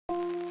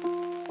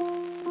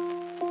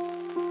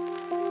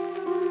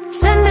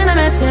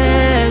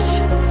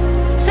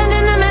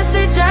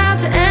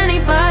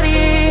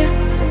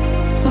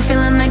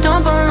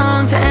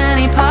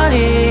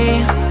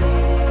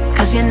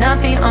'cause you're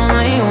not the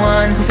only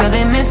one who feel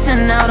they're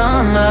missing out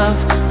on love.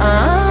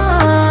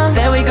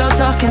 There we go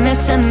talking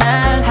this and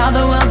that, how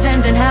the world's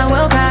ending, how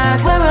we'll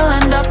crack, where we'll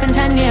end up in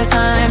 10 years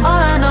time.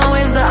 All I know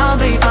is that I'll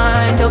be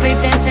fine, still be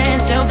dancing,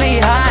 still be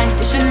high.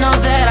 You should know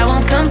that I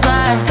won't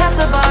comply.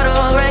 Pass a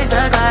bottle, raise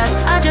a glass,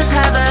 I just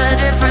have a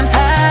different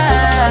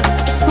path.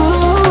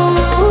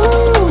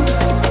 Ooh,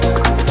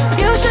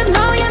 you should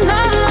know you're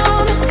not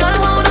alone. Gotta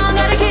hold on,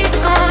 gotta keep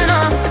going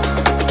on.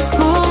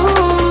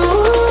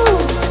 Ooh,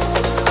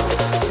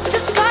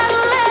 just gotta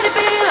let it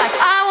be, like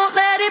I won't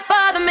let it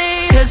bother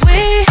me. 'Cause we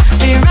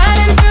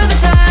riding through the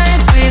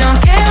tides, we don't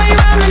care, we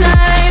run the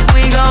night.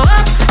 We go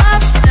up,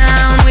 up,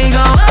 down, we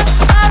go up,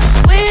 up.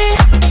 We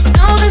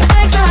know this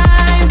takes a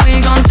high, we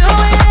gon' do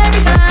it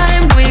every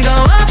time. We go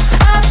up,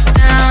 up,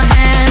 down,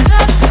 hands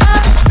up,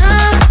 up, na,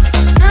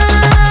 na,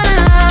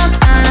 na, na,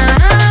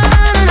 na, na,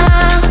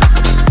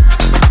 na,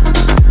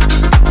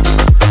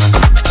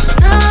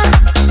 na,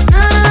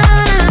 na, na,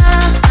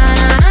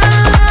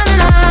 na,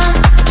 na.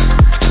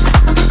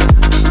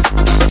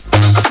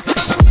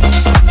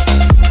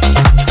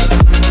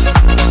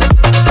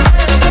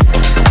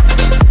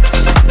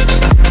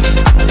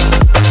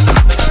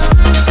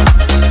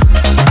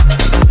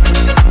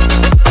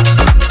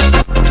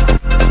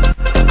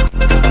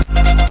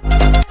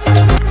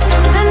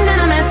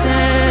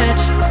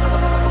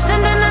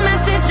 Sending a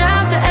message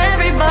out to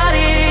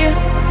everybody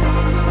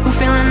who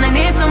feeling they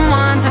need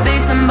someone to be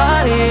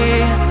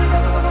somebody.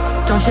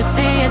 Don't you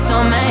see it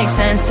don't make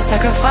sense to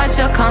sacrifice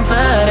your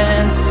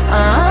confidence?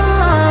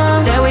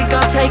 There we go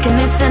taking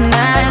this and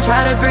that,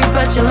 try to breathe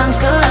but your lungs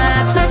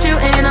collapse. Let you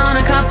in on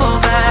a couple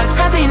facts,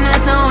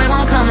 happiness no it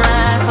won't come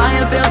last.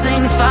 Fire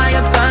buildings,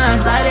 fire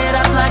burn, light it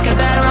up like a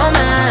bad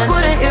romance.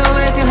 Wouldn't you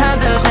if you had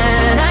the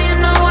chance? Now you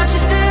know what you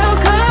still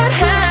could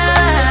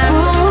have.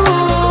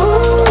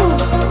 Ooh,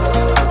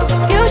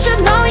 you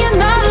should know you're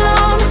not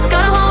alone.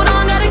 Gotta hold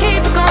on, gotta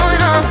keep it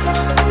going on.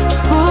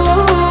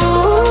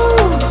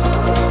 Ooh,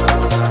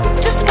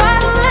 just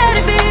gotta let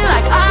it be,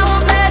 like I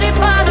won't let it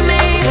bother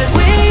me. 'Cause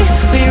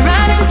we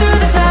riding through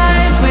the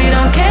tides, we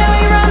don't care,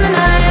 we run the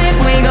night.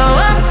 We go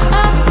up,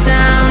 up,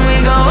 down, we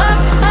go up,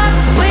 up.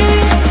 We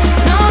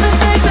know the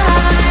stakes are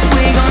high,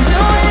 we gon'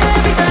 do it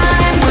every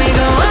time. We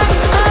go up,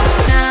 up,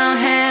 down,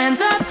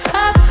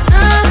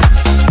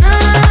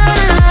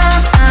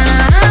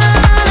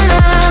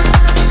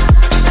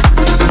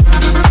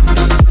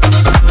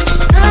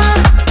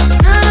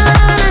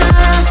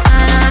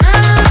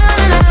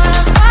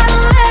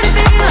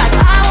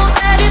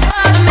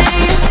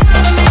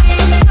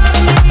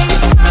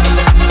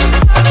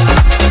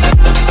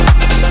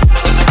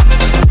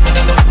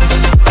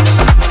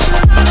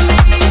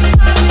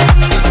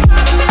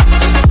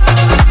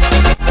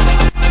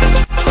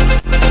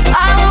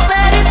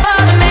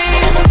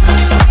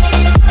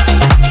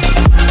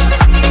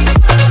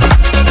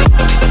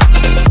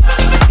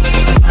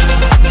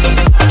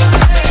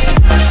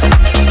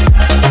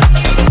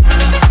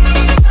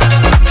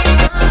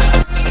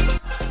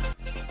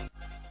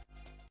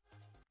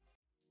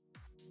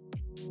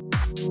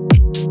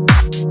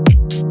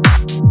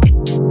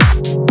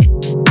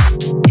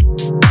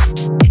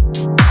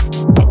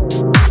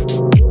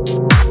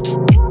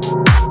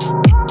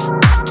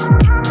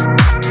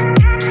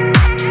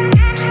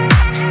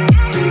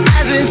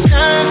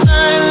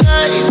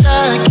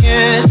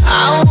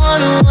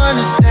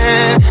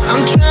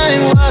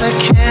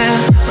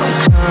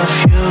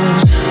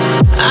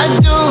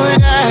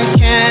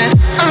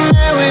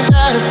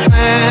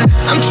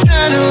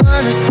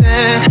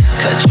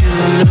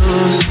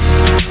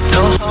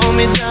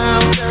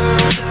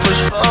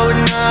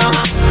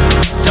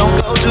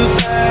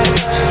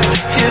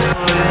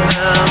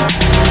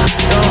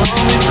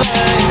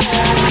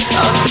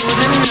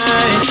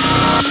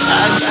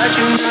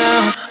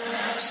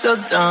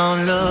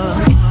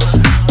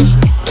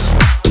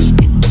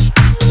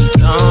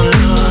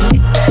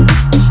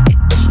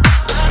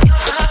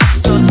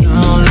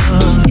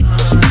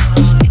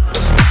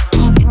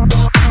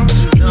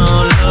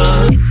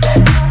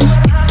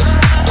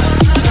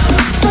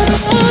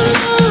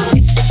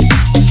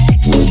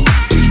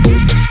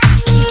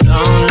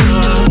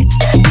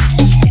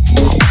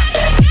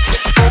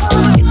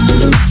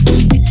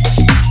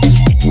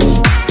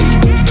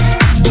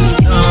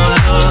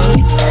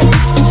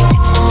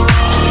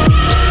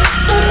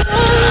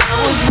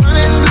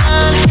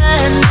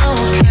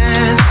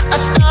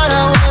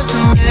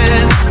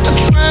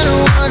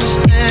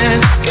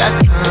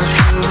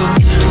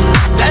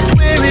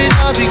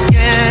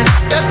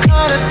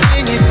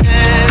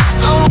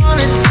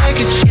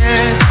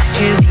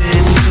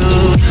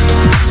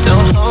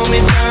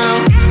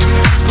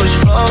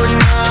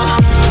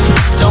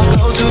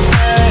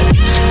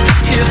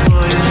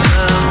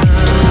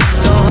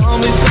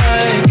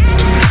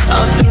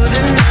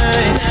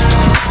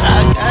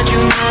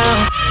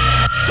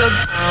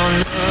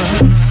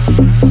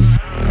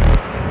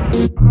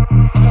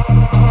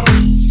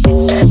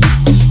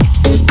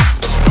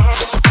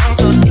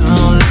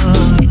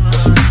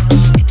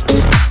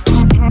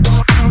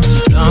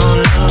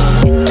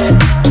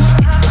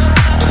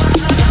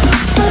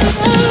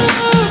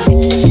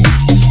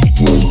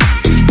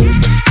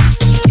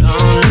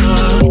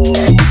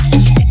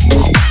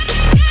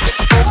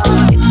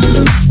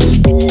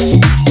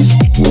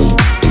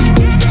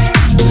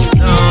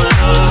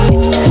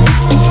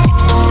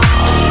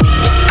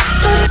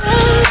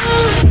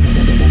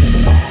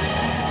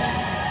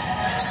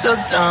 So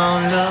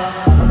don't look,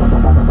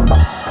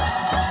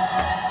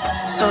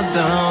 so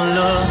don't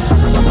look,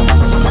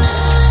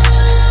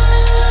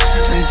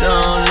 and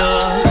don't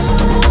look,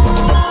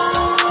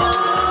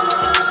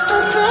 so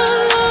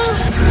don't look.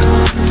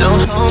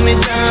 Don't hold me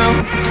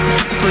down,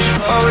 push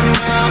forward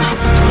now.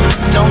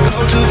 Don't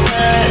go too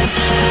fast,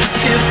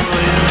 here for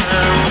you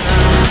now.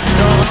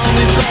 Don't hold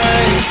me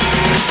back,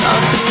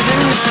 all through the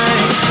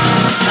night.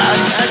 I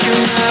got you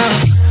now,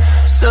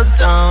 so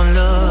don't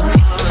look.